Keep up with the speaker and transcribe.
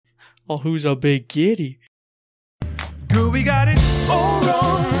Oh, who's a big kitty? Girl, we got it all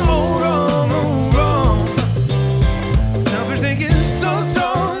wrong, all wrong, all wrong. Selfish thinking, so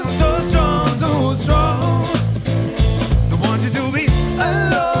strong, so strong, so strong. Don't want you to be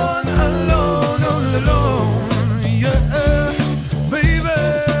alone, alone, all alone. Yeah, baby,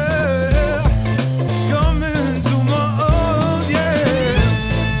 come into my own, yeah.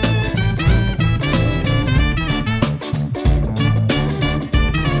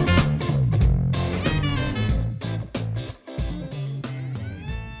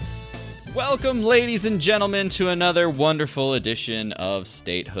 Welcome, ladies and gentlemen, to another wonderful edition of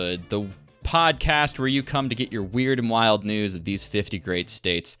Statehood, the podcast where you come to get your weird and wild news of these 50 great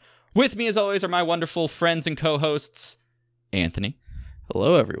states. With me, as always, are my wonderful friends and co-hosts, Anthony.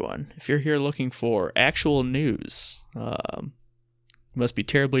 Hello, everyone. If you're here looking for actual news, you must be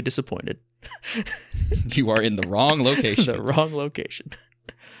terribly disappointed. You are in the wrong location. The wrong location.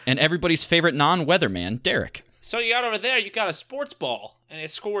 And everybody's favorite non-weatherman, Derek. So you got over there, you got a sports ball, and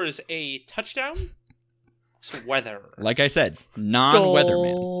it scores a touchdown? It's weather. Like I said, non-weatherman.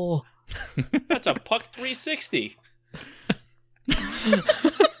 Goal. That's a puck 360. I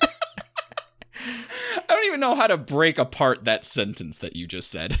don't even know how to break apart that sentence that you just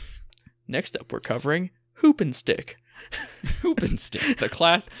said. Next up, we're covering Hoop and Stick. Hoop and stick. The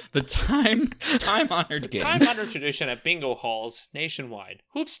time-honored game. Time-honored tradition at bingo halls nationwide.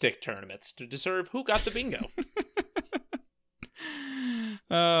 Hoop stick tournaments to deserve who got the bingo.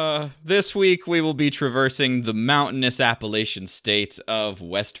 This week we will be traversing the mountainous Appalachian state of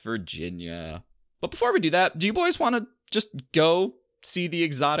West Virginia. But before we do that, do you boys want to just go see the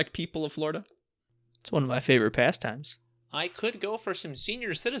exotic people of Florida? It's one of my favorite pastimes. I could go for some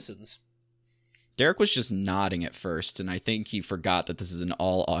senior citizens. Derek was just nodding at first, and I think he forgot that this is an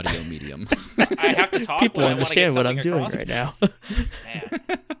all-audio medium. I have to talk. People when I wanna get understand what I'm something doing across. right now.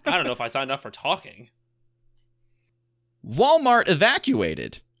 Man, I don't know if I signed up for talking. Walmart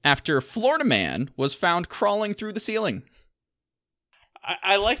evacuated after Florida man was found crawling through the ceiling.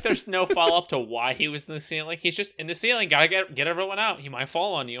 I like there's no follow-up to why he was in the ceiling. He's just in the ceiling. Gotta get everyone out. He might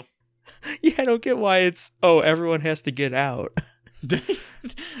fall on you. Yeah, I don't get why it's, everyone has to get out.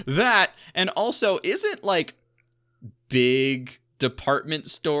 That, and also, isn't like big department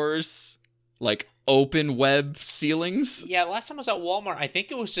stores like open web ceilings? Yeah, last time I was at Walmart, I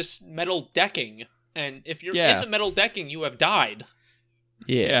think it was just metal decking. And if you're Yeah. in the metal decking, you have died.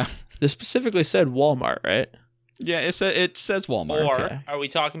 Yeah. This specifically said Walmart, right? Yeah, it says Walmart. Or Okay. are we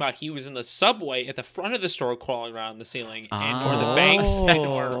talking about he was in the subway at the front of the store crawling around the ceiling, and or Oh. the banks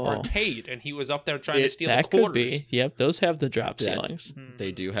or arcade, and he was up there trying to steal the That could quarters? be. Yep, those have the drop That's- ceilings.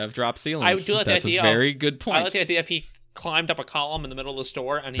 They do have drop ceilings. I do like the That's idea a very of- good point. I like the idea if he climbed up a column in the middle of the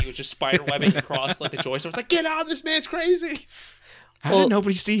store and he was just spider webbing across like the joist. I was like, get out, this man's crazy. How did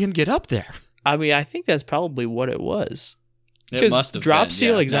nobody see him get up there? I mean, I think that's probably what it was. It must have drop been,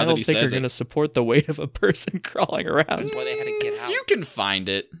 ceilings, yeah, now I that don't he think are says going to it. support the weight of a person crawling around. That's why they had to get out. You can find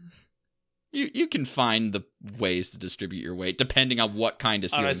it. You can find the ways to distribute your weight depending on what kind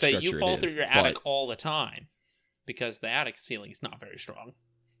of I ceiling was gonna say, structure you fall it is. through your but attic all the time because the attic ceiling is not very strong.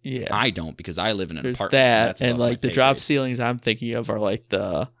 Yeah, I don't because I live in an there's apartment. that, That's and above my like the pay drop grade. ceilings I'm thinking of are like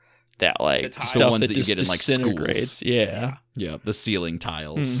The tile. stuff ones that you just get in, like, disintegrates. schools. Yeah. Yeah, the ceiling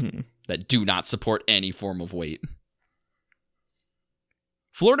tiles Mhm. that do not support any form of weight.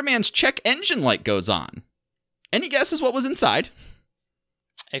 Florida man's check engine light goes on. Any guesses what was inside?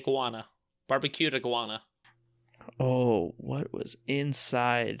 Iguana. Barbecued iguana. Oh, what was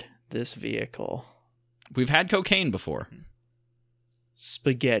inside this vehicle? We've had cocaine before.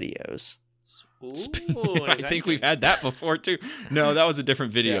 SpaghettiOs. Ooh, I think we've had that before too. No, that was a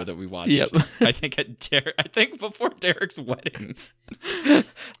different video Yeah. that we watched. Yep. I think before Derek's wedding.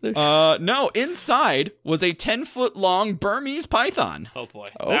 No, inside was a 10-foot long Burmese python. Oh boy.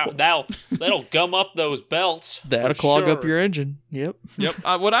 Oh. That'll gum up those belts. That'll for clog up sure. your engine. Yep. Yep.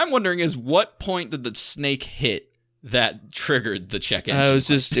 What I'm wondering is what point did the snake hit that triggered the check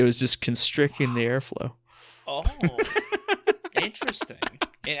engine? It was just constricting the airflow. Oh, interesting.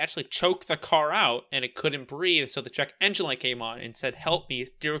 It actually choked the car out, and it couldn't breathe, so the check engine light came on and said, help me,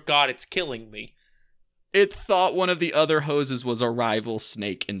 dear God, it's killing me. It thought one of the other hoses was a rival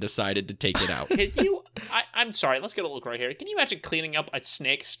snake and decided to take it out. Can you, I'm sorry, let's get a look right here. Can you imagine cleaning up a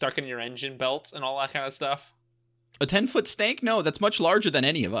snake stuck in your engine belt and all that kind of stuff? A 10-foot snake? No, that's much larger than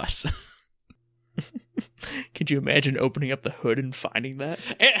any of us. Could you imagine opening up the hood and finding that?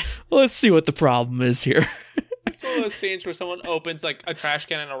 Eh, Let's see what the problem is here. It's one of those scenes where someone opens like a trash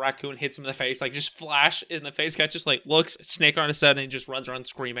can and a raccoon hits him in the face, like just flash in the face. Guy just like looks, snake on his head, and he just runs around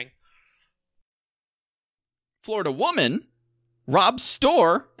screaming. Florida woman robs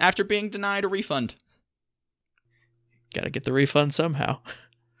store after being denied a refund. Gotta get the refund somehow.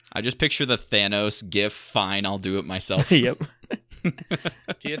 I just picture the Thanos gif, fine, I'll do it myself. Yep.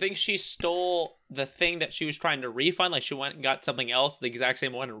 Do you think she stole the thing that she was trying to refund? Like she went and got something else, the exact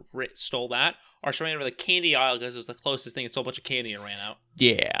same one, and stole that? Or she ran over the candy aisle because it was the closest thing and stole a bunch of candy and ran out?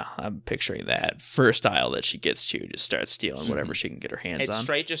 Yeah, I'm picturing that. First aisle that she gets to, just starts stealing whatever she can get her hands It's on.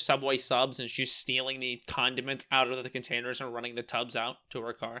 straight just Subway subs, and she's stealing the condiments out of the containers and running the tubs out to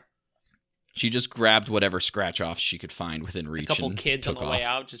her car. She just grabbed whatever scratch-offs she could find within reach. A couple and kids on took the way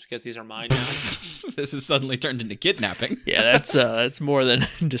off. out just because these are mine now. This has suddenly turned into kidnapping. Yeah, that's more than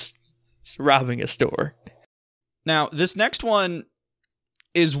just robbing a store. Now, this next one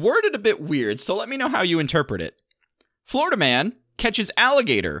is worded a bit weird, so let me know how you interpret it. Florida man catches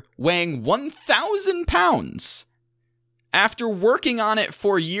alligator weighing 1,000 pounds after working on it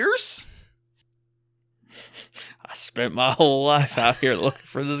for years? I spent my whole life out here looking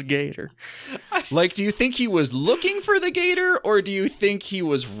for this gator. Like, do you think he was looking for the gator, or do you think he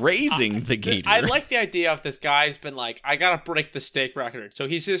was raising the gator? I like the idea of this guy's been like, I gotta break the steak record. So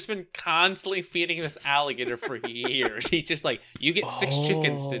he's just been constantly feeding this alligator for years. He's just like, you get 6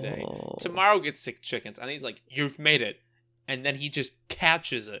 chickens today. Tomorrow gets 6 chickens. And he's like, you've made it. And then he just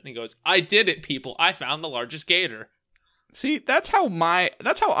catches it and he goes, I did it, people. I found the largest gator. See, that's how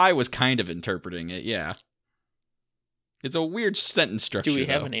I was kind of interpreting it, yeah. It's a weird sentence structure. Do we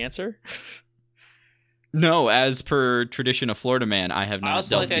have though. an answer? No, as per tradition of Florida man, I have not. I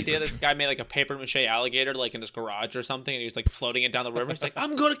also like delved the idea deeper. this guy made like a paper mache alligator like in his garage or something, and he was like floating it down the river. He's like,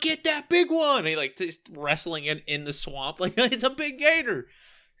 I'm gonna get that big one. And he like just wrestling it in the swamp like it's a big gator.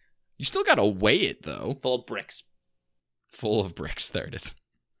 You still gotta weigh it though. Full of bricks. Full of bricks. There it is.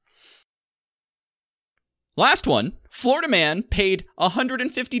 Last one. Florida man paid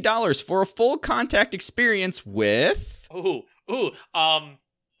 $150 for a full contact experience with A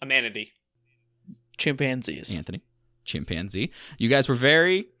manatee. Chimpanzees. Anthony. Chimpanzee. You guys were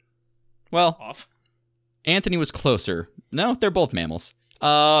very well. Off. Anthony was closer. No, they're both mammals.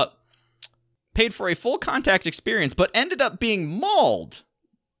 Paid for a full contact experience, but ended up being mauled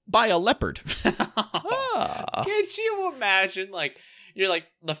by a leopard. Ah. Can't you imagine, like, you're like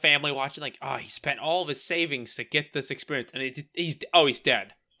the family watching, like, oh, he spent all of his savings to get this experience, and he's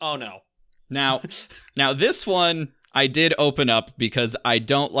dead. Oh no. Now this one I did open up because I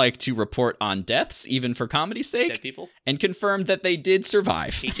don't like to report on deaths, even for comedy's sake, Dead people. and confirmed that they did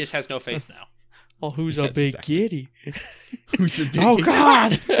survive. He just has no face now. Well, who's Yes, a big exactly. kitty? Who's a big Oh,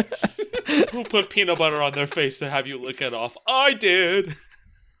 God! Who put peanut butter on their face to have you lick it off? I did.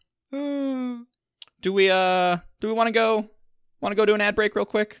 Do we want to go do an ad break real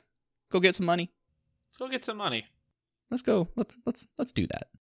quick? Go get some money. Let's go get some money. Let's go. Let's do that.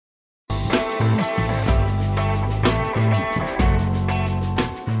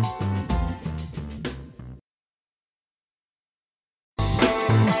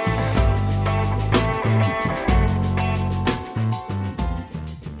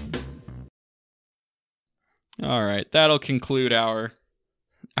 All right, that'll conclude our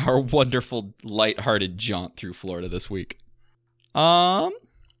wonderful lighthearted jaunt through Florida this week.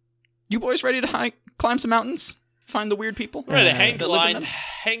 You boys ready to climb some mountains? Find the weird people? We're ready to hang that live in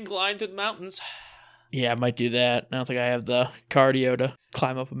them? glide through the mountains. Yeah, I might do that. I don't think I have the cardio to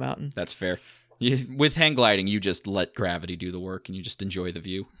climb up a mountain. That's fair. With hang gliding, you just let gravity do the work and you just enjoy the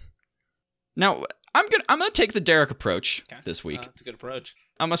view. Now, I'm gonna take the Derek approach Okay. this week. That's a good approach.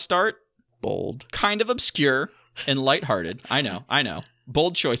 I'm gonna start Bold. kind of obscure and lighthearted. I know.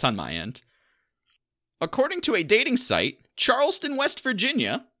 Bold choice on my end. According to a dating site, Charleston, West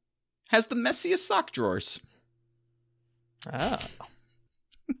Virginia has the messiest sock drawers. Ah.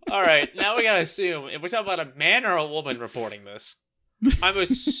 All right, now we gotta assume if we're talking about a man or a woman reporting this. I'm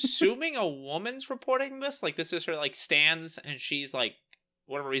assuming a woman's reporting this. Like this is her like stands, and she's like,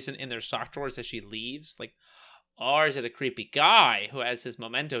 whatever reason, in their sock drawers as she leaves. Like, or is it a creepy guy who, as his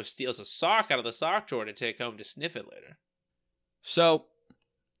memento, steals a sock out of the sock drawer to take home to sniff it later? So,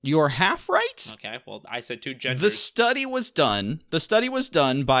 you're half right. Okay, well, I said two genders. The study was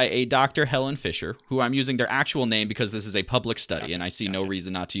done by a Dr. Helen Fisher, who I'm using their actual name because this is a public study, Gotcha, and I see no gotcha.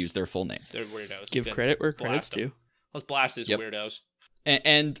 reason not to use their full name. They're weirdos. Give Good. credit where Let's credit's blast 'em. due. Let's blast these Yep. weirdos.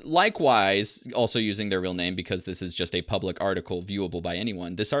 And likewise, also using their real name because this is just a public article viewable by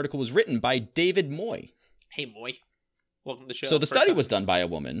anyone. This article was written by David Moy. Hey, Moy. Welcome to the show. So the First study time. was done by a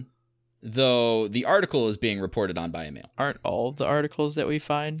woman, though the article is being reported on by a male. Aren't all of the articles that we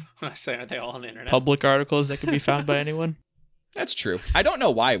find I say, aren't they all on the internet? public articles that can be found by anyone? That's true. I don't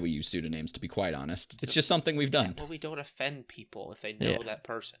know why we use pseudonyms, to be quite honest. It's just something we've done. Well, we don't offend people if they know Yeah. that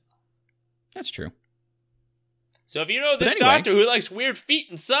person. That's true. So if you know this anyway. doctor who likes weird feet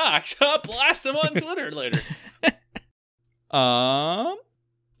and socks, blast him on Twitter later.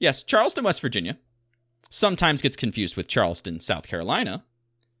 Yes, Charleston, West Virginia. Sometimes gets confused with Charleston, South Carolina.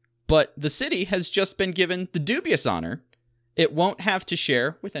 But the city has just been given the dubious honor it won't have to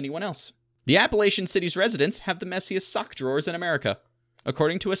share with anyone else. The Appalachian City's residents have the messiest sock drawers in America,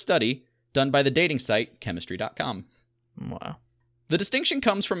 according to a study done by the dating site Chemistry.com. Wow. The distinction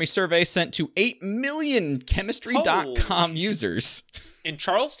comes from a survey sent to 8 million Chemistry.com users. In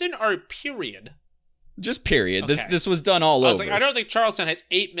Charleston or period? Just period. Okay. This was done all I was over. like, I don't think Charleston has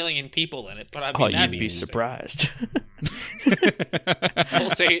 8 million people in it, but I mean, You'd be surprised. The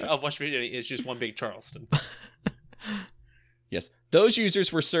whole state of West Virginia is just one big Charleston. Yes. Those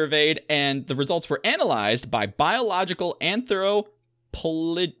users were surveyed, and the results were analyzed by biological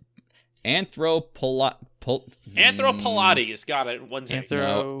anthropologists. Anthropologists got it one take.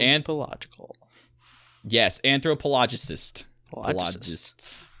 Anthropological. Yes, anthropologists.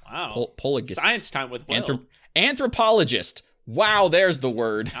 Pelagists. Wow. Polygist. Science time with Will. Anthropologist. Wow, there's the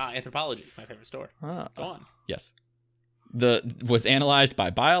word. Anthropology, my favorite store. Ah. Go on. Yes. Was analyzed by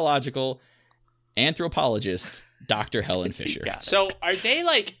biological anthropologist Dr. Helen Fisher. Got it. So are they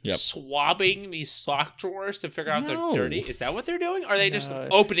like Yep. swabbing these sock drawers to figure out No. they're dirty? Is that what they're doing? Or are they just No,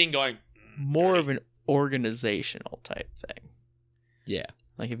 opening going, More dirty? of an organizational type thing. Yeah.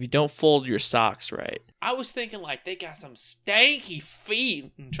 Like if you don't fold your socks right. I was thinking like they got some stanky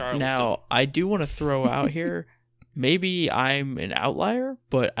feet in Charleston. Now, I do want to throw out here, maybe I'm an outlier,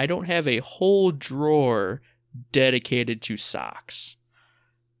 but I don't have a whole drawer dedicated to socks.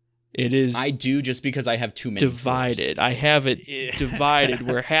 It is I do, just because I have too many divided. I have it Yeah. divided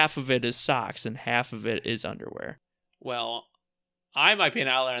where half of it is socks and half of it is underwear. Well, I might be an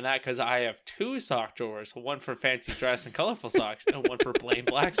outlier in that because I have 2 sock drawers, one for fancy dress and colorful socks, and one for plain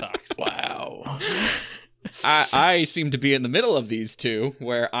black socks. Wow. I seem to be in the middle of these two,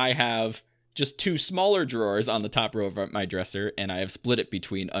 where I have just 2 smaller drawers on the top row of my dresser, and I have split it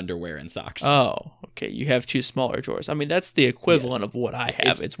between underwear and socks. Oh, okay. You have 2 smaller drawers. I mean, that's the equivalent Yes. of what I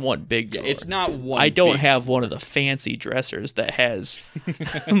have. It's one big Yeah, drawer. it's not one. I don't big- have one of the fancy dressers that has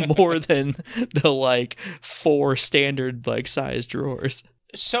more than the like 4 standard like size drawers.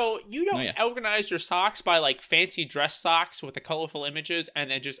 So you don't Oh, yeah. organize your socks by like fancy dress socks with the colorful images and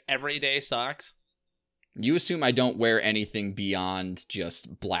then just everyday socks? You assume I don't wear anything beyond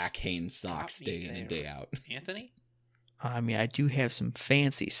just black Hanes socks Got me day in and there. day out. Anthony? I mean, I do have some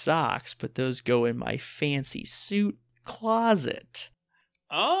fancy socks, but those go in my fancy suit closet.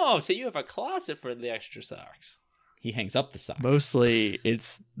 Oh, so you have a closet for the extra socks. He hangs up the socks. Mostly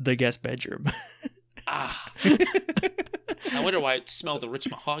it's the guest bedroom. Ah. I wonder why it smelled the rich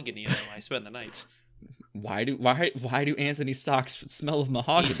mahogany when I spend the nights. Why do Anthony's socks smell of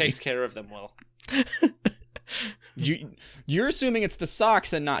mahogany? He takes care of them well. You're assuming it's the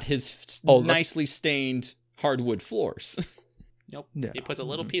socks and not his Oh, look. nicely stained hardwood floors. Nope. No. He puts a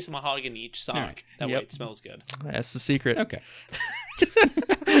little piece of mahogany in each sock. Alright. That way Yep. it smells good. That's the secret. Okay.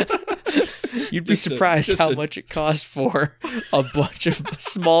 You'd be Just a- surprised just how a- much it costs for a bunch of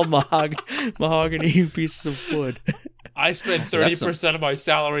small mahogany pieces of wood. I spend So that's 30% of my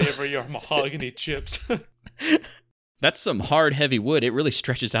salary every year on mahogany chips. That's some hard, heavy wood. It really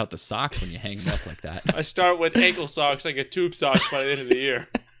stretches out the socks when you hang them up like that. I start with ankle socks. I get tube socks by the end of the year.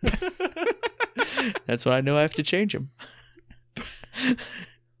 That's when I know I have to change them.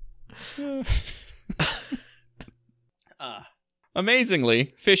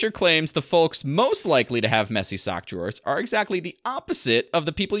 Amazingly, Fisher claims the folks most likely to have messy sock drawers are exactly the opposite of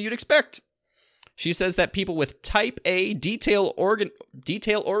the people you'd expect. She says that people with type A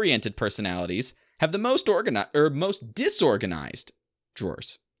detail-oriented personalities have the most most disorganized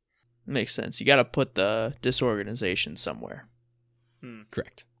drawers. Makes sense. You got to put the disorganization somewhere.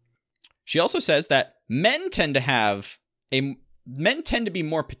 Correct. She also says that men tend to be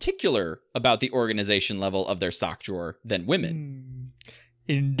more particular about the organization level of their sock drawer than women.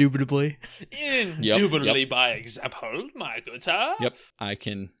 Indubitably. Indubitably by example, my good sir. Yep, I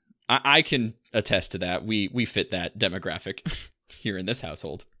can attest to that. We fit that demographic here in this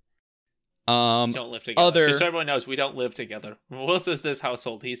household. We don't live together. Other- Just so everyone knows, we don't live together. When Will says this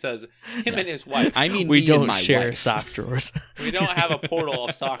household, he says him and his wife. I mean, We me and don't my share wife. sock drawers. We don't have a portal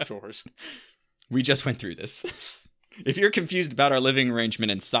of sock drawers. We just went through this. If you're confused about our living arrangement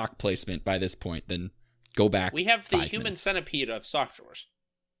and sock placement by this point, then go back. We have the 5 human minutes. centipede of sock drawers.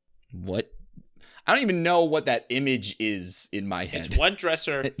 What? I don't even know what that image is in my head. It's one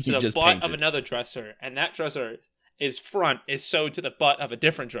dresser to You the just butt of painted. another dresser, and that dresser is sewed to the butt of a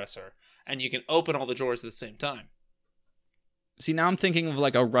different dresser, and you can open all the drawers at the same time. See, now I'm thinking of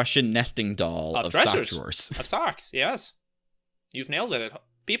like a Russian nesting doll of sock dressers. drawers. Of socks, yes. You've nailed it.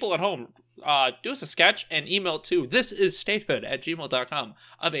 People at home, do us a sketch and email it to thisisstatehood@gmail.com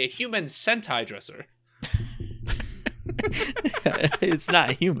of a human Sentai dresser. It's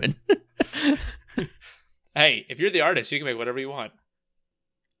not human. Hey, if you're the artist, you can make whatever you want.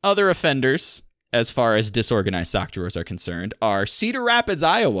 Other offenders, as far as disorganized sock drawers are concerned, are Cedar Rapids,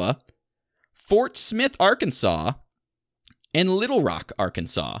 Iowa, Fort Smith, Arkansas, and Little Rock,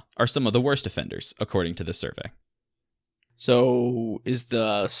 Arkansas are some of the worst offenders, according to the survey. So is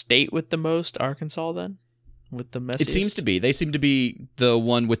the state with the most Arkansas then? With the messiest? It seems to be. They seem to be the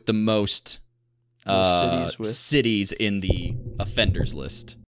one with the most cities in the offenders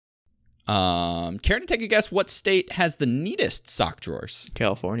list. Care to take a guess what state has the neatest sock drawers?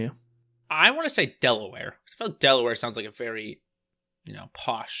 California. I want to say Delaware. I feel like Delaware sounds like a very,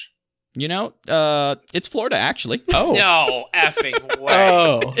 posh. You know, it's Florida, actually. Oh. No effing way.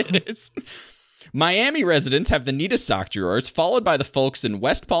 Oh. It is. Miami residents have the neatest sock drawers, followed by the folks in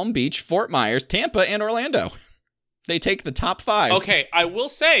West Palm Beach, Fort Myers, Tampa, and Orlando. They take the top 5. Okay, I will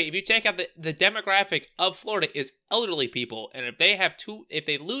say, if you take out the demographic of Florida is elderly people, and if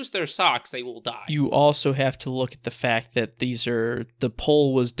they lose their socks, they will die. You also have to look at the fact that the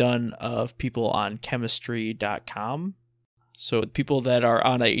poll was done of people on chemistry.com. So people that are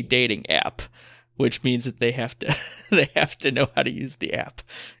on a dating app, which means that they have to know how to use the app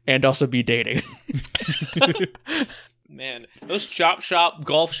and also be dating. Man, those chop shop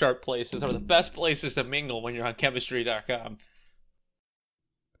golf sharp places are the best places to mingle when you're on chemistry.com.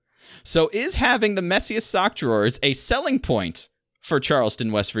 So is having the messiest sock drawers a selling point for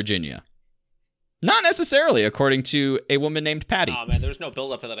Charleston, West Virginia? Not necessarily, according to a woman named Patty. Oh, man, there was no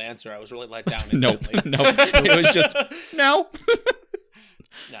build-up to that answer. I was really let down Nope. instantly. Nope. It was just, no.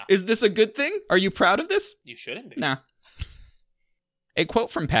 No. Is this a good thing? Are you proud of this? You shouldn't be. Nah. A quote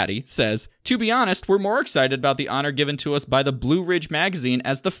from Patty says, "To be honest, we're more excited about the honor given to us by the Blue Ridge magazine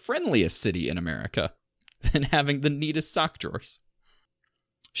as the friendliest city in America than having the neatest sock drawers."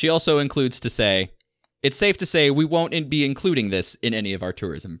 She also includes to say, "It's safe to say we won't be including this in any of our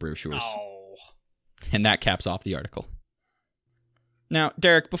tourism brochures." Oh. And that caps off the article. Now,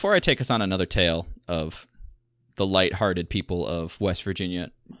 Derek, before I take us on another tale of the lighthearted people of West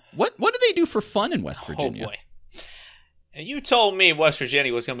Virginia, what do they do for fun in West Virginia? Oh, boy. And you told me West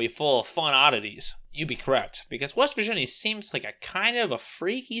Virginia was going to be full of fun oddities. You'd be correct, because West Virginia seems like a kind of a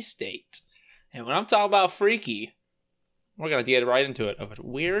freaky state. And when I'm talking about freaky, we're going to get right into it, of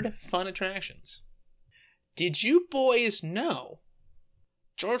weird, fun attractions. Did you boys know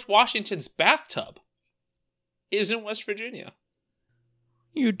George Washington's bathtub is in West Virginia?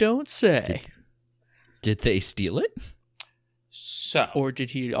 You don't say. Did they steal it? So, Or did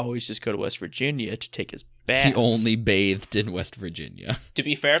he always just go to West Virginia to take his baths? He only bathed in West Virginia. to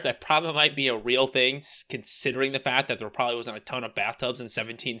be fair, that probably might be a real thing, considering the fact that there probably wasn't a ton of bathtubs in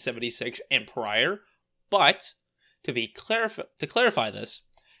 1776 and prior. But to clarify this,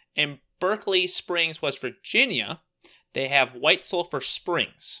 in Berkeley Springs, West Virginia, they have white sulfur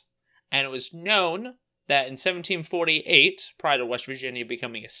springs, and it was known that in 1748, prior to West Virginia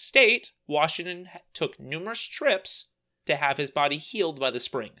becoming a state, Washington took numerous trips to have his body healed by the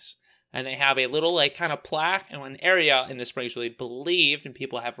springs. And they have a little, kind of plaque and an area in the springs where they believed, and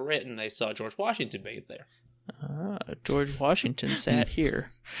people have written, they saw George Washington bathe there. George Washington sat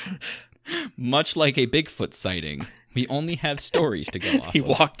here. Much like a Bigfoot sighting, we only have stories to go off He of.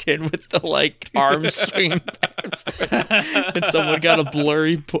 walked in with the arms swinging back and forth, and someone got a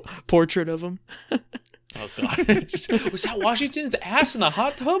blurry portrait of him. Oh, God. Was that Washington's ass in the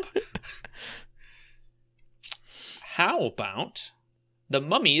hot tub? How about the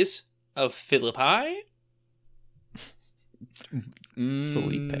mummies of Philippi?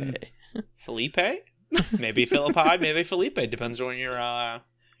 Felipe? Maybe Philippi, maybe Felipe. Depends on your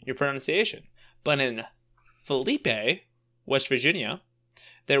pronunciation. But in Felipe, West Virginia,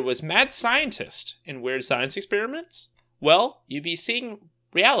 there was mad scientist in weird science experiments. Well, you'd be seeing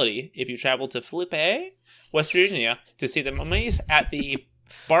reality if you travel to Felipe, West Virginia, to see the mummies at the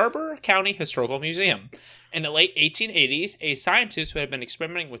Barber County Historical Museum. In the late 1880s, a scientist who had been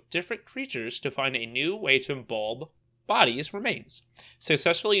experimenting with different creatures to find a new way to embalm bodies' remains,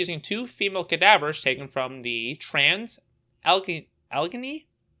 successfully using 2 female cadavers taken from the Allegheny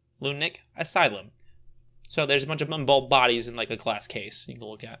Lunatic Asylum. So there's a bunch of embalmed bodies in a glass case you can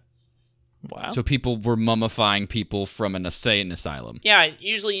look at. Wow. So people were mummifying people from an insane asylum. Yeah,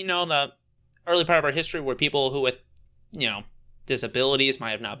 usually, the early part of our history where people who with, disabilities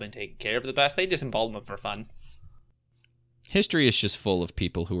might have not been taken care of the best, they just embalmed them for fun. History is just full of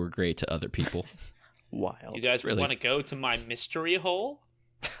people who were great to other people. Wild. You guys Really? want to go to my mystery hole?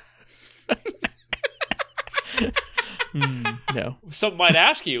 No. Some might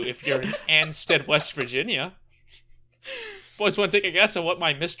ask you if you're in Ansted, West Virginia. Boys, want to take a guess on what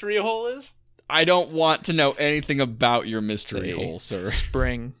my mystery hole is? I don't want to know anything about your mystery Say hole, sir.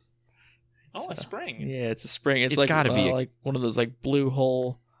 Spring. Oh, a spring. Yeah, it's a spring. It's It's like gotta be like one of those like blue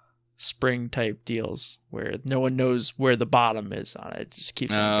hole spring type deals where no one knows where the bottom is on it. It just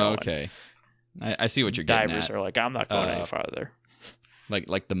keeps on Oh, going. okay. I see what you're getting Divers at. are like, I'm not going any farther.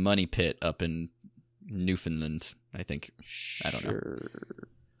 Like the money pit up in Newfoundland, I think. I don't know.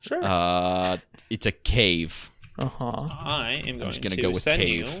 Sure. It's a cave. Uh-huh. I am going just gonna to go with send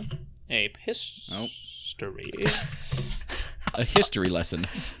cave. you a history. A history lesson.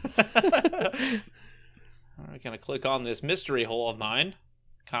 I'm going to click on this mystery hole of mine.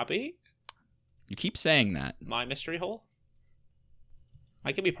 Copy. You keep saying that. My mystery hole.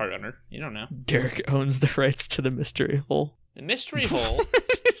 I could be part owner. You don't know. Derek owns the rights to the mystery hole. The mystery hole.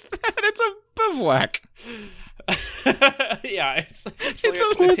 What is that? It's a bivouac. Yeah, it's like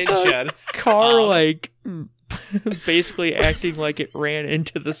a- the tin shed. Car like basically acting like it ran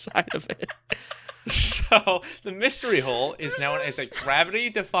into the side of it. So the mystery hole is known as a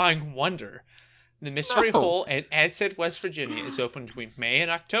gravity-defying wonder. The mystery hole in Ansted, West Virginia is open between May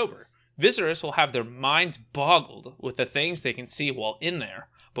and October. Visitors will have their minds boggled with the things they can see while in there,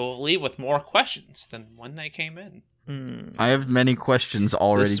 but will leave with more questions than when they came in. I have many questions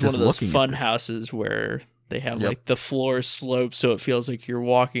already This is just one of those looking fun at this. houses where they have Yep. like the floor slope so it feels like you're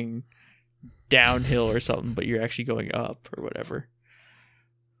walking downhill or something, but you're actually going up or whatever.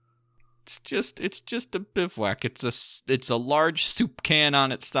 It's just a bivouac. It's a large soup can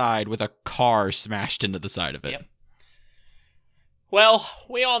on its side with a car smashed into the side of it. Yep. Well,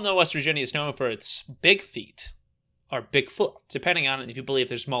 we all know West Virginia is known for its big feet, or Bigfoot, depending on if you believe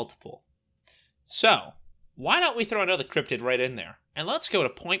there's multiple. So, why don't we throw another cryptid right in there? And let's go to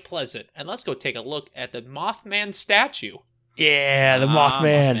Point Pleasant, and let's go take a look at the Mothman statue. Yeah, the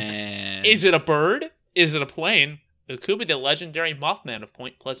Mothman. Mothman. Is it a bird? Is it a plane? It could be the legendary Mothman of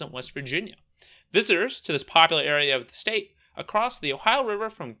Point Pleasant, West Virginia. Visitors to this popular area of the state across the Ohio River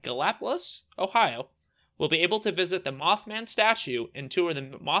from Gallipolis, Ohio, will be able to visit the Mothman statue and tour the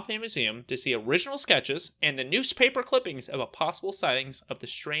Mothman Museum to see original sketches and the newspaper clippings of a possible sightings of the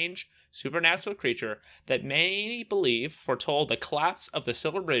strange supernatural creature that many believe foretold the collapse of the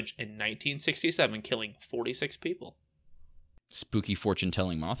Silver Bridge in 1967, killing 46 people. Spooky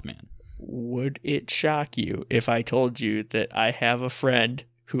fortune-telling Mothman. Would it shock you if I told you that I have a friend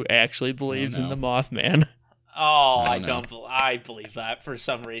who actually believes in no. the Mothman? Oh, I I don't I believe that for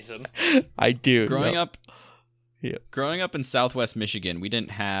some reason. I do. Growing No. up, Yeah. growing up in Southwest Michigan, we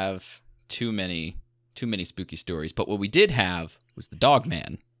didn't have too many spooky stories. But what we did have was the Dog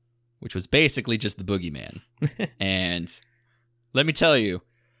Man, which was basically just the boogeyman. And let me tell you,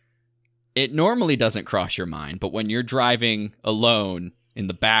 it normally doesn't cross your mind, but when you're driving alone in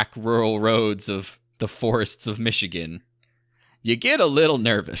the back rural roads of the forests of Michigan, you get a little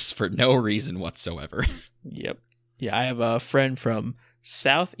nervous for no reason whatsoever. Yep. Yeah, I have a friend from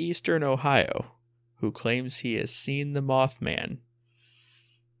southeastern Ohio who claims he has seen the Mothman.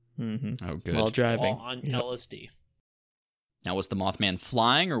 Mm-hmm. Oh, good. While driving. All on Yep. LSD. Now, was the Mothman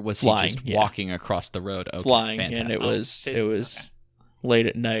flying, or was Flying, he just yeah. walking across the road? Okay, Flying, fantastic. and it was Okay. late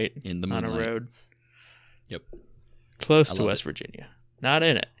at night In the on a moonlight. road Yep. close I to love West Virginia. Not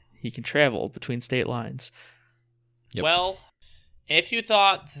in it. He can travel between state lines. Yep. Well, if you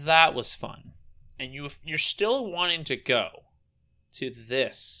thought that was fun, and you're still wanting to go to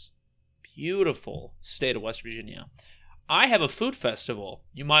this beautiful state of West Virginia, I have a food festival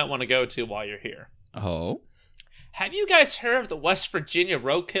you might want to go to while you're here. Oh? Have you guys heard of the West Virginia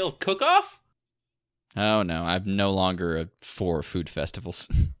Roadkill Cook-Off? Oh, no. I'm no longer for food festivals.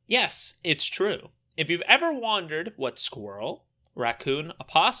 Yes, it's true. If you've ever wondered what squirrel, raccoon,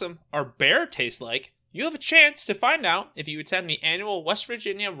 opossum, or bear taste like, you have a chance to find out if you attend the annual West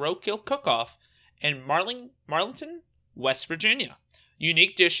Virginia Roadkill Cook-Off in Marlinton, West Virginia.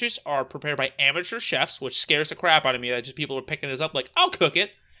 Unique dishes are prepared by amateur chefs, which scares the crap out of me that just people are picking this up like, I'll cook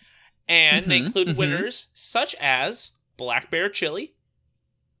it. And they include winners such as black bear chili,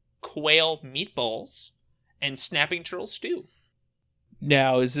 quail meatballs, and snapping turtle stew.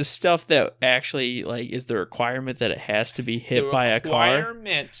 Now, is this stuff that actually, like, is the requirement that it has to be hit by a The car?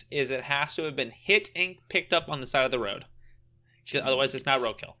 requirement is it has to have been hit and picked up on the side of the road. Otherwise, it's not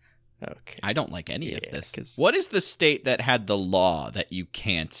roadkill. Okay. I don't like any of Yeah, this. 'cause- What is the state that had the law that you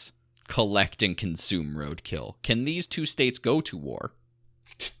can't collect and consume roadkill? Can these two states go to war?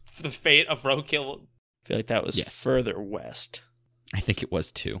 The fate of roadkill. I feel like that was Yes. further west. I think it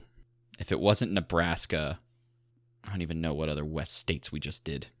was too. If it wasn't Nebraska, I don't even know what other West states we just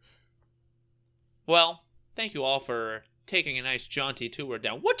did. Well, thank you all for taking a nice jaunty tour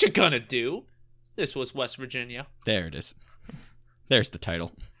down. What you gonna do? This was West Virginia. There it is. There's the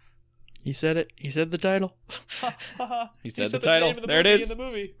title. He said it. He said the title. He said the title. There it is. In the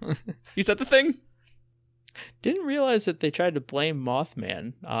movie. He said the thing. Didn't realize that they tried to blame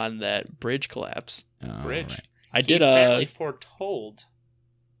Mothman on that bridge collapse. Bridge. Right. I He did apparently foretold.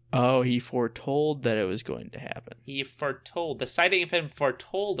 Oh, he foretold that it was going to happen. He foretold. The sighting of him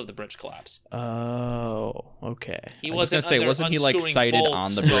foretold of the bridge collapse. Oh, okay. He I was wasn't gonna say, under wasn't he like unscrewing sighted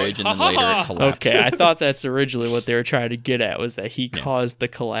bolts on the bridge and then later it collapsed? Okay, I thought that's originally what they were trying to get at, was that he caused the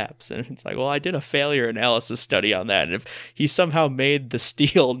collapse. And it's like, well, I did a failure analysis study on that. And if he somehow made the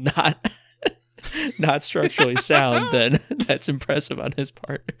steel not structurally sound, then that's impressive on his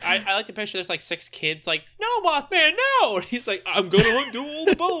part. I like to picture there's like 6 kids like, no, Mothman, no! And he's like, I'm going to undo all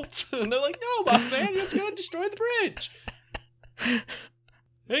the bolts. And they're like, no, Mothman, it's going to destroy the bridge.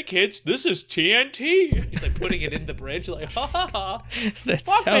 Hey, kids, this is TNT. He's like putting it in the bridge like, ha ha ha. That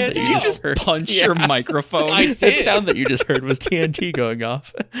Mothman, sound that you no! just heard. Punch your microphone. I That did. sound that you just heard was TNT going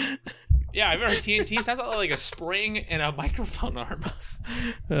off. Yeah, I remember TNT sounds like a spring and a microphone arm.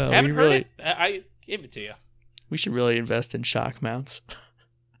 We Haven't heard really, it? I gave it to you. we should really invest in shock mounts.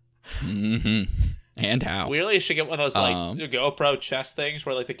 Mm-hmm. And how? We really should get one of those like Um, GoPro chest things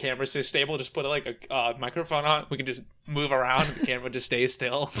where like the camera stays stable. Just put like a microphone on. We can just move around and the camera just stays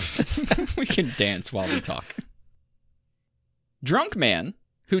still. We can dance while we talk. Drunk man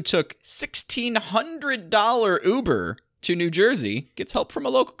who took $1,600 Uber to New Jersey gets help from a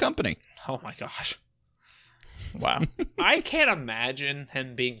local company. Oh my gosh. Wow. I can't imagine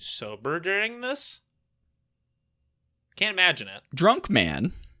him being sober during this. Can't imagine it. Drunk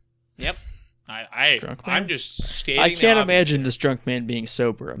man. Yep. Drunk man? I'm just stating. I the can't obvious imagine here. this drunk man being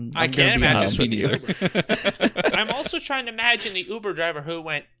sober. I I'm can't gonna be imagine honest him with being you. sober. I'm also trying to imagine the Uber driver who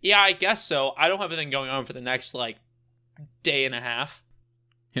went, yeah, I guess so. I don't have anything going on for the next like day and a half.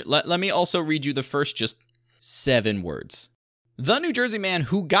 Here, let me also read you the first just 7 words. The New Jersey man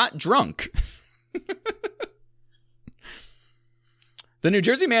who got drunk. The New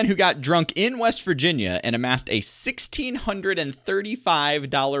Jersey man who got drunk in West Virginia and amassed a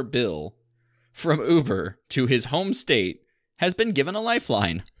 $1,635 bill from Uber to his home state has been given a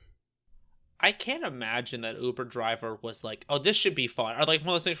lifeline. I can't imagine that Uber driver was like, oh, this should be fun. Or like one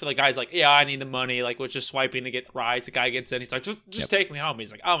of those things where the guy's like, yeah, I need the money. Like, was just swiping to get rides. The guy gets in. He's like, just take me home.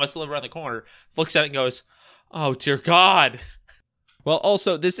 He's like, oh, I must live around the corner. Looks at it and goes, oh, dear God. Well,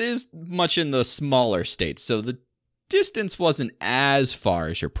 also, this is much in the smaller states, so the distance wasn't as far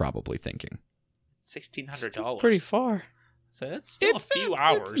as you're probably thinking. $1,600. Pretty far. So that's still a few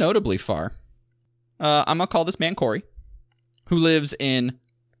hours. It's notably far. I'm going to call this man Corey, who lives in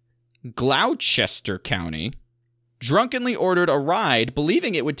Gloucester County, drunkenly ordered a ride,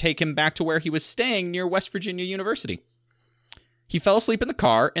 believing it would take him back to where he was staying near West Virginia University. He fell asleep in the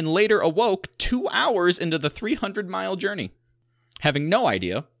car and later awoke 2 hours into the 300-mile journey, having no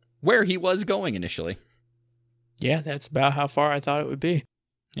idea where he was going initially. Yeah, that's about how far I thought it would be.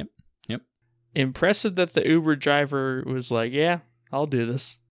 Yep. Impressive that the Uber driver was like, yeah, I'll do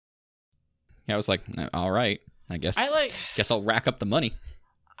this. Yeah, I was like, all right, I guess I'll rack up the money.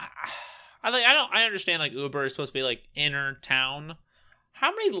 I understand like Uber is supposed to be like inner town.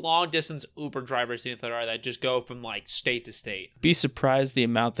 How many long distance Uber drivers do you think there are that just go from like state to state? Be surprised the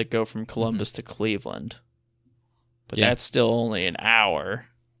amount that go from Columbus to Cleveland. But Yeah. that's still only an hour.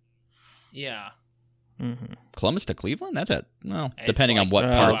 Yeah. Mm-hmm. Columbus to Cleveland? That's It's depending on like what 2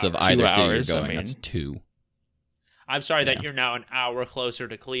 parts of hours. either 2 city hours, you're I going. mean. That's 2. I'm sorry Yeah. that you're now an hour closer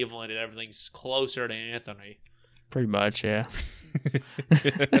to Cleveland and everything's closer to Anthony. Pretty much, yeah.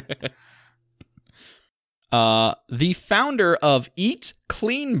 The founder of Eat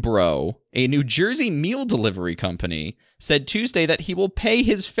Clean Bro, a New Jersey meal delivery company, said Tuesday that he will pay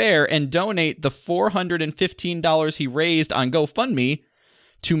his fare and donate the $415 he raised on GoFundMe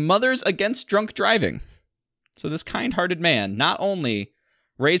to Mothers Against Drunk Driving. So this kind-hearted man not only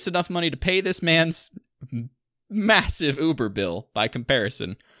raised enough money to pay this man's massive Uber bill by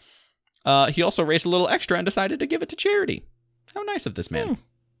comparison, he also raised a little extra and decided to give it to charity. How nice of this man.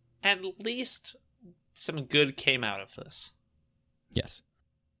 At least some good came out of this. Yes.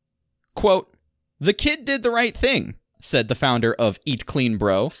 Quote, "The kid did the right thing," said the founder of Eat Clean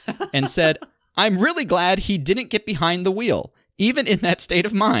Bro, and said, "I'm really glad he didn't get behind the wheel. Even in that state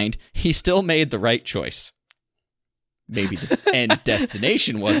of mind, he still made the right choice." Maybe the end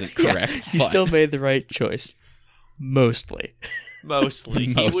destination wasn't correct. He but still made the right choice. Mostly. Mostly.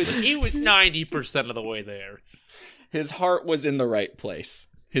 Mostly. He was 90% of the way there. his heart was in the right place.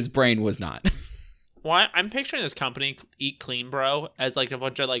 His brain was not. Well, I'm picturing this company, Eat Clean Bro, as like a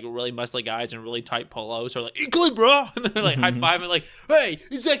bunch of like really muscly guys in really tight polos, or like Eat Clean Bro, and they're like high five and like, hey,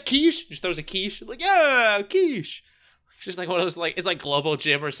 is that quiche? Just throws a quiche, like yeah, quiche. It's just like one of those like it's like Global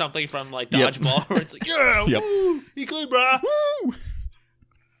Gym or something from like Dodgeball, where it's like yeah, woo, Eat Clean Bro, Woo!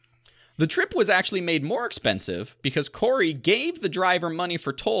 The trip was actually made more expensive because Corey gave the driver money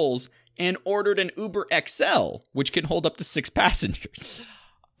for tolls and ordered an Uber XL, which can hold up to 6 passengers.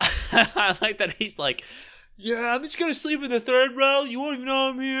 I like that he's like, yeah, I'm just gonna sleep in the third row. You won't even know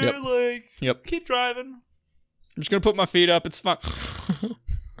I'm here. Yep. Like, keep driving. I'm just gonna put my feet up. It's fine. I thought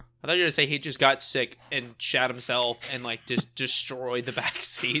you were gonna say he just got sick and shat himself and like just destroyed the back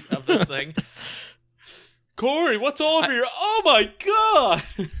seat of this thing. Corey, what's all over here? Oh my god!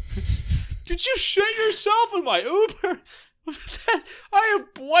 Did you shit yourself in my Uber? I have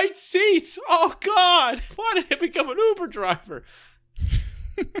white seats. Oh god! Why did I become an Uber driver?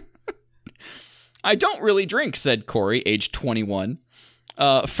 I don't really drink, said Corey, age 21.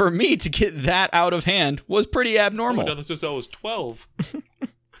 For me to get that out of hand was pretty abnormal. I've done this since I was 12.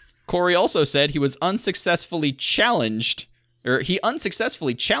 Corey also said he unsuccessfully challenged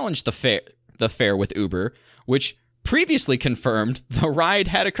the fare with Uber, which previously confirmed the ride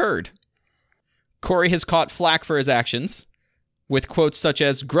had occurred. Corey has caught flack for his actions, with quotes such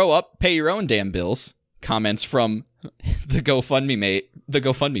as, grow up, pay your own damn bills, comments from the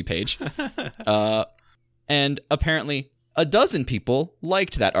GoFundMe page. And apparently a dozen people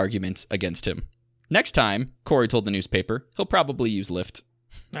liked that argument against him. Next time, Corey told the newspaper, he'll probably use Lyft.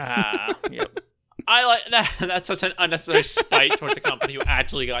 Yep. I like that. That's such an unnecessary spite towards a company who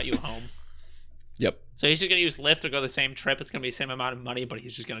actually got you home. Yep. So he's just going to use Lyft to go the same trip. It's going to be the same amount of money, but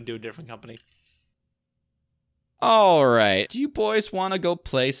he's just going to do a different company. All right. Do you boys want to go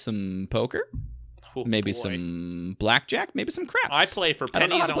play some poker? Oh, Maybe boy. some blackjack? Maybe some craps? I play for I don't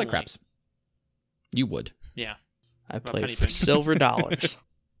know pennies how to play only. craps. You would. Yeah. I About play penny for pinch. silver dollars.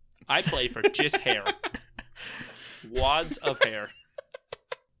 I play for just hair. Wads of hair.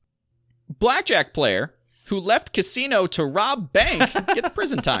 Blackjack player who left casino to rob bank gets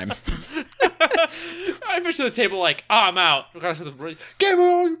prison time. I picture the table like, I'm out. Across the bridge. Give me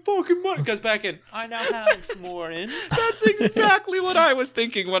all your fucking money. Goes back in. I now have more in. That's exactly what I was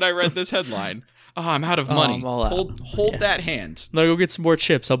thinking when I read this headline. Oh, I'm out of money. I'm all out. Hold Yeah. that hand. No, go get some more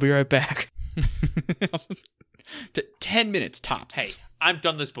chips. I'll be right back. 10 minutes tops. Hey, I've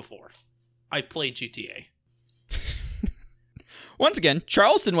done this before. I played GTA. Once again,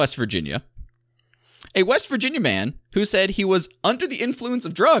 Charleston, West Virginia. A West Virginia man who said he was under the influence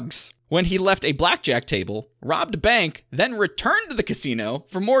of drugs when he left a blackjack table, robbed a bank, then returned to the casino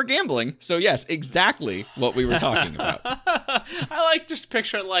for more gambling. So yes, exactly what we were talking about. I like just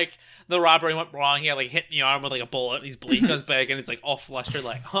picture like the robbery went wrong. He got like hit in the arm with like a bullet and he's bleeding, comes back and it's like all flustered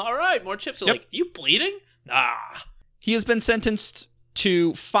like, all right, more chips. So Yep. like, you bleeding? Nah. He has been sentenced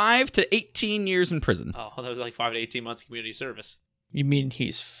to 5 to 18 years in prison. Oh, that was like 5 to 18 months community service. You mean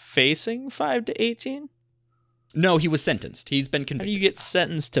he's facing 5 to 18? No, he was sentenced. He's been How do convicted. you get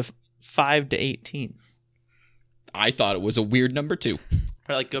sentenced to 5 to 18? I thought it was a weird number too.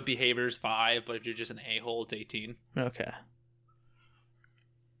 Probably like good behaviors 5, but if you're just an a-hole, it's 18. Okay.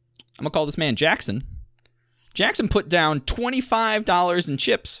 I'm going to call this man Jackson. Jackson put down $25 in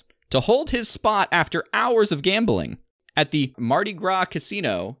chips to hold his spot after hours of gambling at the Mardi Gras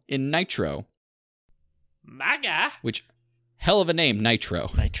Casino in Nitro, MAGA. which, hell of a name, Nitro.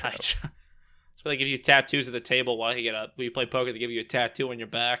 Nitro. So they give you tattoos at the table while you play poker. They give you a tattoo on your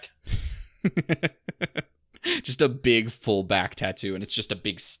back. Just a big full back tattoo, and it's just a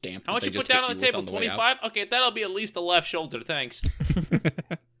big stamp. How much that you they put just down hit on the you table? with on the way out. 25? Okay, that'll be at least the left shoulder. Thanks.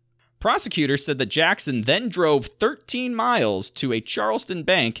 Prosecutors said that Jackson then drove 13 miles to a Charleston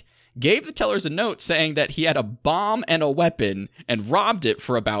bank, gave the tellers a note saying that he had a bomb and a weapon, and robbed it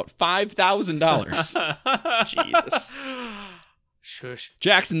for about $5,000. Jesus. Shush.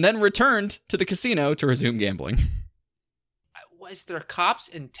 Jackson then returned to the casino to resume gambling. Was there cops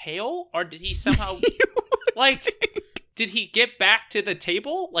in tail? Or did he somehow... did he get back to the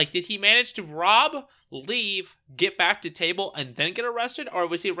table? Like, did he manage to rob, leave, get back to table, and then get arrested? Or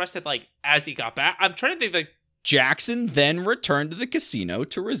was he arrested, like, as he got back? I'm trying to think, like... Jackson then returned to the casino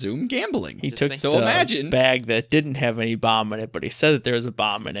to resume gambling. He Just took think- So the imagine- bag that didn't have any bomb in it, but he said that there was a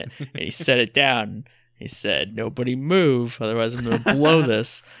bomb in it, and he set it down. He said, "Nobody move, otherwise I'm going to blow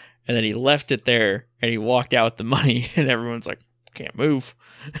this." And then he left it there, and he walked out with the money, and everyone's like, "Can't move."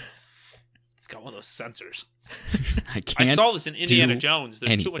 It's got one of those sensors. I I can't saw this in Indiana do Jones. There's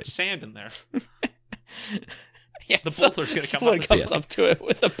too anything. much sand in there. Yeah, The bullet's gonna come someone up comes with- up to it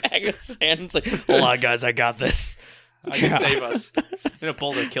with a bag of sand. It's like, "Hold on, guys, I got this." I can save us. And a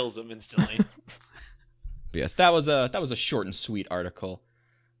boulder kills him instantly. But yes, that was a short and sweet article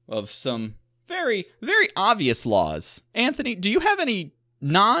of some very, very obvious laws. Anthony, do you have any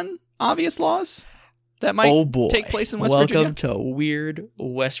non-obvious laws that might take place in West Virginia? Welcome to Weird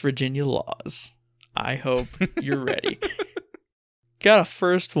West Virginia Laws. I hope you're ready. Got a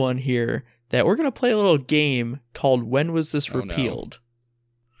first one here that we're going to play a little game called When Was This Repealed?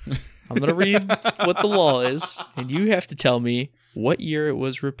 No. I'm going to read what the law is, and you have to tell me what year it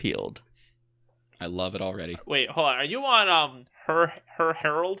was repealed. I love it already. Wait, hold on. Are you on her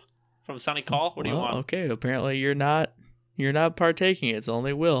Herald from Sunny Call? What do you want? Okay, apparently you're not partaking. It's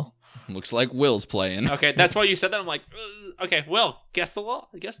only Will. Looks like Will's playing. Okay, that's why you said that. I'm like, okay, Will, guess the law.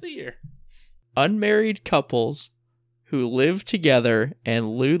 Guess the year. Unmarried couples who live together and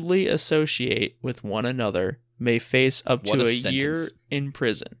lewdly associate with one another may face up to a year in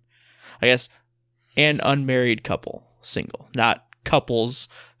prison. I guess an unmarried couple, single, not couples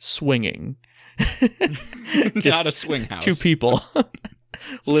swinging. Not a swing house. Two people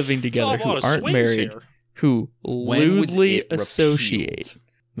living together who aren't married, here. Who lewdly associate,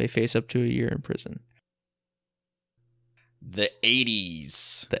 may face up to a year in prison. The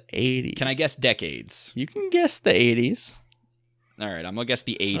 80s. The 80s. Can I guess decades? You can guess the 80s. All right, I'm going to guess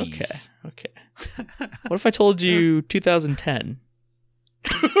the 80s. Okay. What if I told you 2010?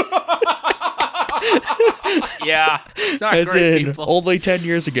 Yeah. It's not As great, in, people. only 10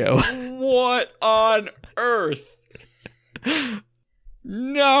 years ago. What on earth?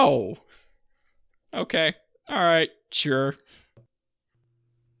 No. Okay. All right. Sure.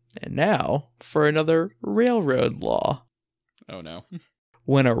 And now for another railroad law. Oh, no.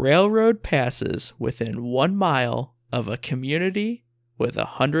 When a railroad passes within 1 mile of a community with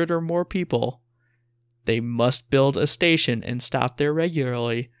 100 or more people, they must build a station and stop there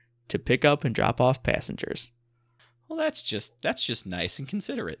regularly to pick up and drop off passengers. Well, that's just nice and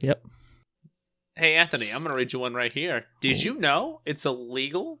considerate. Yep. Hey, Anthony, I'm going to read you one right here. Did you know it's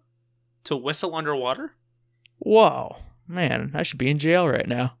illegal to whistle underwater? Whoa. Man, I should be in jail right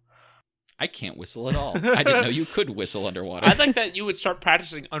now. I can't whistle at all. I didn't know you could whistle underwater. I think that you would start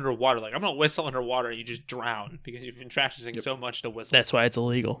practicing underwater. Like, I'm going to whistle underwater and you just drown because you've been practicing so much to whistle. That's why it's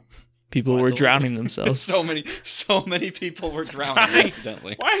illegal. People were drowning themselves. so many people were drowning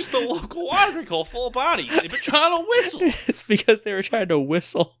accidentally. Why is the local water hole full of bodies? They've been trying to whistle. It's because they were trying to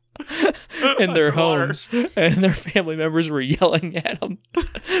whistle in their homes, and their family members were yelling at them.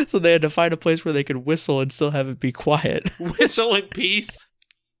 So they had to find a place where they could whistle and still have it be quiet. Whistle in peace.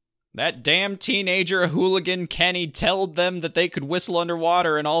 That damn teenager hooligan Kenny told them that they could whistle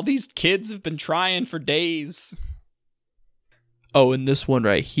underwater, and all these kids have been trying for days. Oh, and this one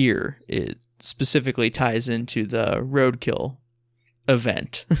right here, it specifically ties into the roadkill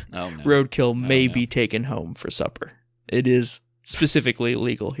event. Oh, no. Roadkill may be taken home for supper. It is specifically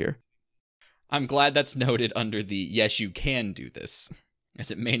legal here. I'm glad that's noted under the yes, you can do this,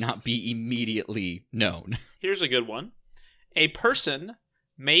 as it may not be immediately known. Here's a good one. A person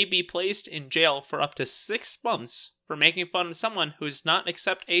may be placed in jail for up to 6 months for making fun of someone who does not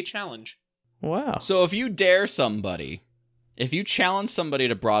accept a challenge. Wow. So if you dare somebody, if you challenge somebody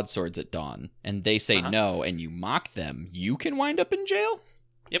to broadswords at dawn, and they say no, and you mock them, you can wind up in jail?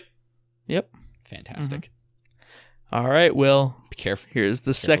 Yep. Fantastic. Mm-hmm. All right, Will. Be careful. Here's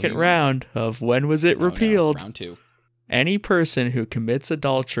the second round of When Was It Repealed? No. Round 2. Any person who commits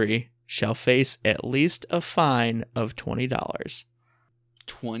adultery shall face at least a fine of $20.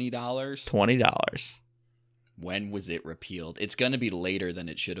 $20? $20. When was it repealed? It's going to be later than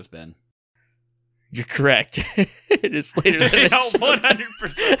it should have been. You're correct. It is later than it should have been.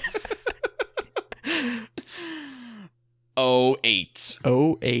 100%. 08.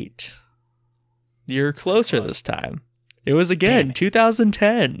 08. You're closer this time. It was again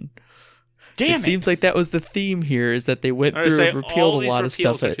 2010. Damn it. Seems like that was the theme here, is that they went through and repealed a lot of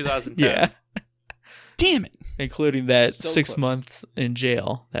stuff. 2010. Yeah. Damn it. Including that Still 6 close. months in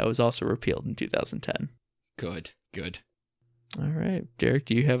jail. That was also repealed in 2010. Good. All right. Derek,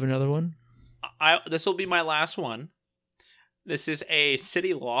 do you have another one? This will be my last one. This is a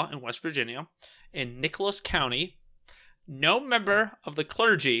city law in West Virginia. In Nicholas County, no member of the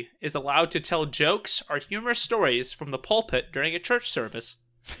clergy is allowed to tell jokes or humorous stories from the pulpit during a church service.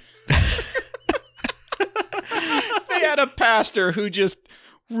 They had a pastor who just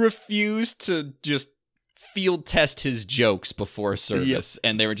refused to just field test his jokes before service,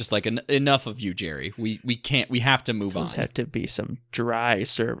 and they were just like, enough of you, Jerry. We can't. We have to move on. Those have to be some dry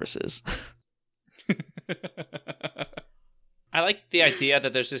services. I like the idea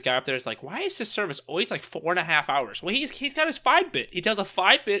that there's this guy up there who's like, why is this service always like 4.5 hours? Well, he's got his 5-bit. He does a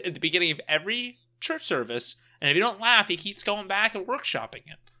 5-bit at the beginning of every church service, And if you don't laugh, he keeps going back and workshopping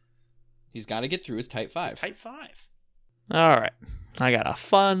it. He's got to get through his type 5. It's type 5. All right. I got a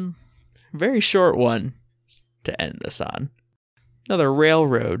fun, very short one to end this on. Another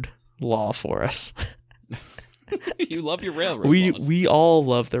railroad law for us. You love your railroad laws. We all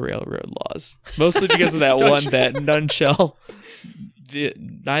love the railroad laws. Mostly because of that one that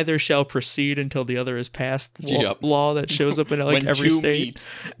neither shall proceed until the other is passed law that shows up in like every state.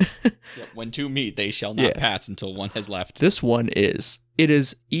 When two meet, they shall not pass until one has left. This one is, it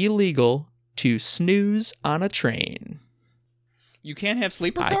is illegal to snooze on a train. You can't have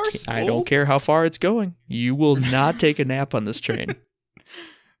sleeper cars? I don't care how far it's going. You will not take a nap on this train.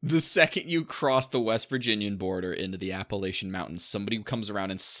 The second you cross the West Virginian border into the Appalachian Mountains, somebody comes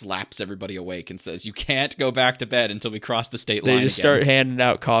around and slaps everybody awake and says, you can't go back to bed until we cross the state line They just start handing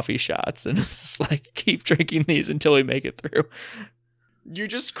out coffee shots, and it's just like, keep drinking these until we make it through. You're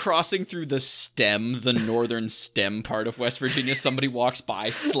just crossing through the northern stem part of West Virginia. Somebody walks by,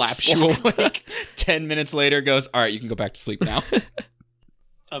 slaps you awake. 10 minutes later goes, all right, you can go back to sleep now.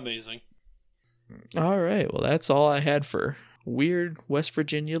 Amazing. All right, well, that's all I had for weird West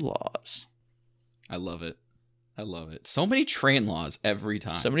Virginia laws. I love it. So many train laws every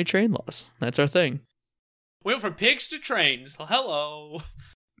time. So many train laws. That's our thing. We went from pigs to trains. Hello.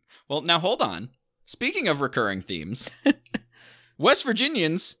 Well, now hold on. Speaking of recurring themes, West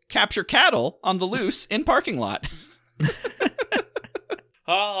Virginians capture cattle on the loose in parking lot.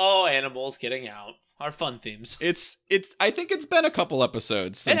 Oh, animals getting out. Our fun themes. I think it's been a couple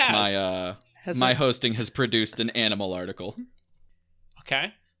episodes since my hosting has produced an animal article.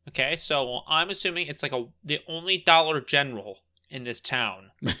 Okay, so I'm assuming it's like the only Dollar General in this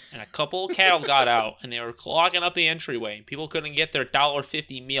town. And a couple of cattle got out, and they were clogging up the entryway, and people couldn't get their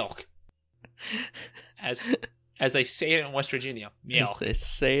 $1.50 milk. As they say it in West Virginia. Milk. As they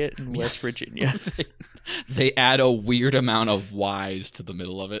say it in West Virginia. They add a weird amount of Y's to the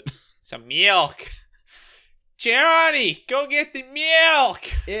middle of it. Some milk. Johnny, go get the milk.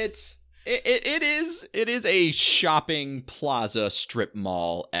 It is a shopping plaza strip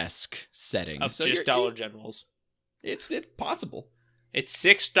mall-esque setting. Of so just Dollar Generals. It's possible. It's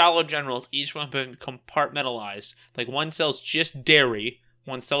 6 Dollar Generals, each one been compartmentalized. Like one sells just dairy,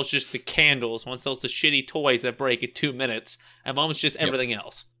 one sells just the candles, one sells the shitty toys that break in 2 minutes, and one's just everything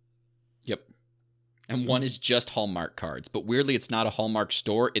else. Yep. And one is just Hallmark cards. But weirdly, it's not a Hallmark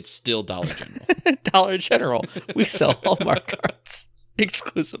store. It's still Dollar General. Dollar General. We sell Hallmark cards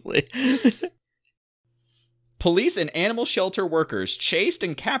exclusively. Police and animal shelter workers chased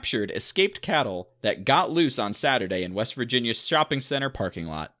and captured escaped cattle that got loose on Saturday in West Virginia's shopping center parking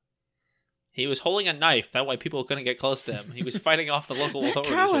lot. He was holding a knife. That way people couldn't get close to him. He was fighting off the local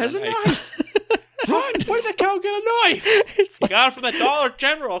authorities. Cow has a knife. Run! Where did the cow get a knife? He got it from the Dollar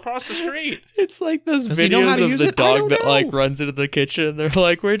General across the street. It's like those videos of the dog that like runs into the kitchen, and they're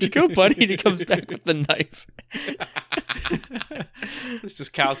like, "Where'd you go, buddy?" And he comes back with the knife. It's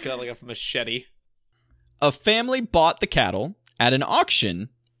just cows got like a machete. A family bought the cattle at an auction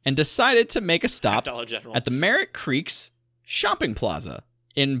and decided to make a stop at the Merritt Creeks Shopping Plaza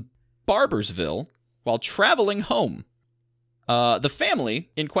in Barbersville while traveling home. The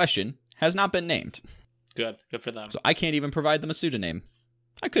family in question has not been named. Good for them. So I can't even provide them a pseudonym.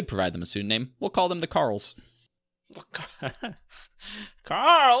 I could provide them a pseudonym. We'll call them the Carls.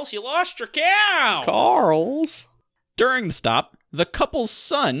 Carls, you lost your cow. Carls. During the stop, the couple's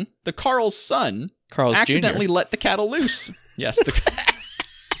son, the Carl's son, Carl's accidentally Jr. let the cattle loose. Yes,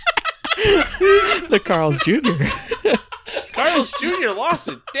 the Carl's Jr. Carl's Jr. lost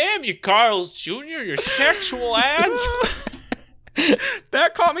it. Damn you, Carl's Jr., your sexual ads.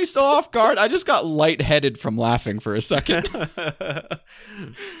 That caught me so off guard. I just got lightheaded from laughing for a second.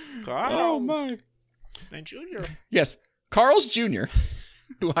 Carl's. Oh my. And Jr. Yes, Carl's Jr.,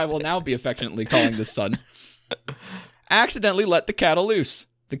 who I will now be affectionately calling the son, accidentally let the cattle loose.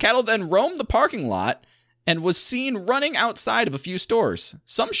 The cattle then roamed the parking lot and was seen running outside of a few stores.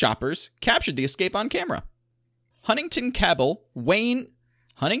 Some shoppers captured the escape on camera. Huntington Cabell Wayne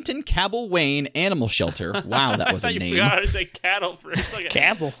Animal Shelter. Wow, that was a name. You forgot how to say cattle for a second.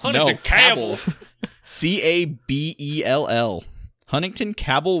 Cabell. No, Cabell. Cabell. Huntington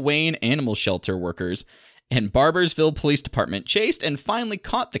Cabell Wayne Animal Shelter workers and Barbersville Police Department chased and finally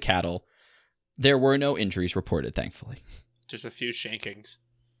caught the cattle. There were no injuries reported, thankfully. Just a few shankings.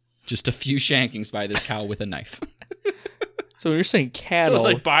 Just a few shankings by this cow with a knife. So when you're saying cattle, so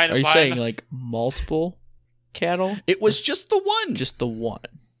it's like are you saying like multiple cattle? It was just the one. Just the one.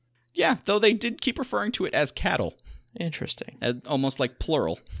 Yeah, though they did keep referring to it as cattle. Interesting. Almost like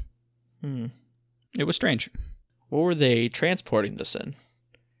plural. It was strange. What were they transporting this in?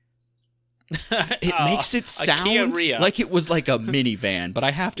 It makes it Kia sound Rio. like it was like a minivan, but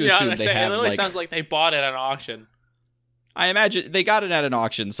I have to assume they have it literally like... sounds like they bought it at an auction. I imagine they got it at an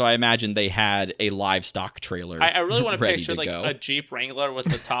auction, so I imagine they had a livestock trailer. I really want to ready picture to like go. a Jeep Wrangler with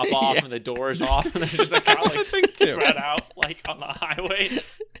the top off Yeah. and the doors off, and there's just a cow like think too. spread out like on the highway.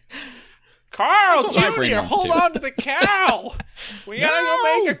 Carl That's what my brain Jr., wants hold to. on to the cow. We gotta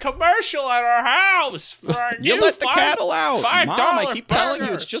go make a commercial at our house for our new You let the cattle out. $5 Mom, I keep telling you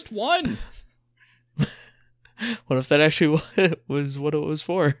burger. it's just one. What if that actually was what it was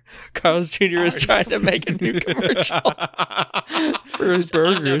for? Carl's Jr. is trying to make a new commercial for his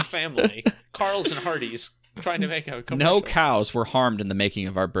Unknown burgers. family, Carl's and Hardee's, trying to make a commercial. No cows were harmed in the making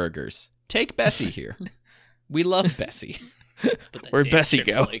of our burgers. Take Bessie here. We love Bessie. But the Where'd damn Bessie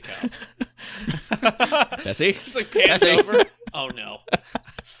go? Chick-fil-A cow. Bessie? Just like pans Bessie. over. Oh no!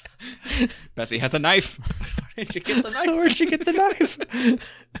 Bessie has a knife. Where did you get the knife? Where'd she get the knife?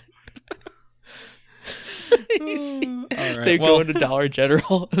 You see, All right, they well- go into Dollar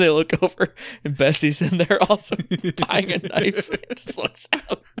General and they look over and Bessie's in there also buying a knife. It just looks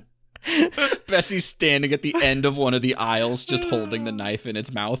out. Bessie's standing at the end of one of the aisles, just holding the knife in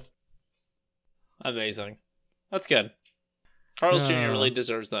its mouth. Amazing. That's good. Carl's Jr. really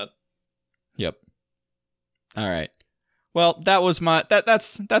deserves that. Yep. All right. Well, that was my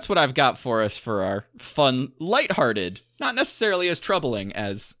that's what I've got for us for our fun, lighthearted, not necessarily as troubling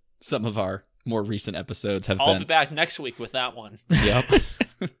as some of our more recent episodes have I'll been. be back next week with that one. Yep.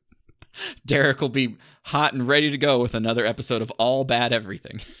 Derek will be hot and ready to go with another episode of All Bad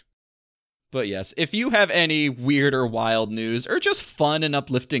Everything. But yes, if you have any weird or wild news or just fun and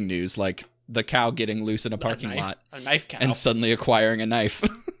uplifting news like the cow getting loose in a parking lot A knife cow. and suddenly acquiring a knife.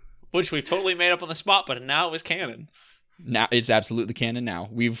 Which we've totally made up on the spot, but now it was canon. Now it's absolutely canon now.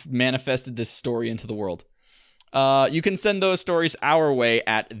 We've manifested this story into the world. You can send those stories our way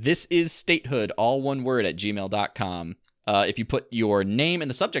at thisisstatehood, all one word, at gmail.com. If you put your name in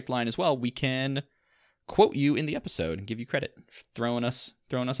the subject line as well, we can quote you in the episode and give you credit for throwing us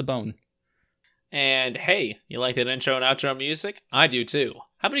a bone. And hey, you like that intro and outro music? I do too.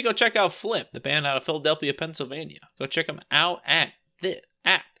 How about you go check out Flip, the band out of Philadelphia, Pennsylvania? Go check them out at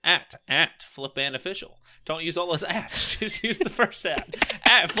Flip Band Official. Don't use all those ats. Just use the first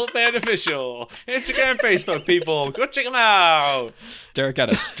at Flip Band Official. Instagram, Facebook, people. Go check them out. Derek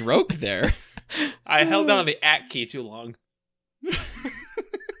got a stroke there. I held down on the at key too long.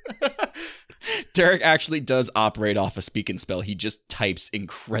 Derek actually does operate off a speak and spell. He just types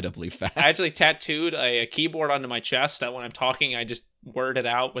incredibly fast. I actually tattooed a keyboard onto my chest that when I'm talking, I just word it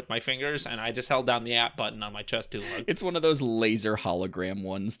out with my fingers, and I just held down the at button on my chest too long. It's one of those laser hologram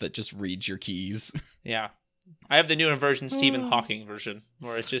ones that just reads your keys. Yeah. I have the newer version, Stephen Hawking version,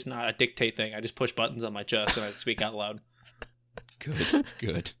 where it's just not a dictate thing. I just push buttons on my chest and I speak out loud. Good,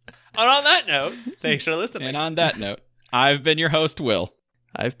 good. And on that note, thanks for listening. And on that note, I've been your host, Will.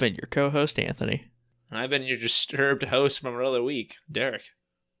 I've been your co-host, Anthony. And I've been your disturbed host from another week, Derek.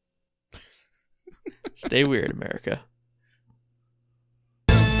 Stay weird, America.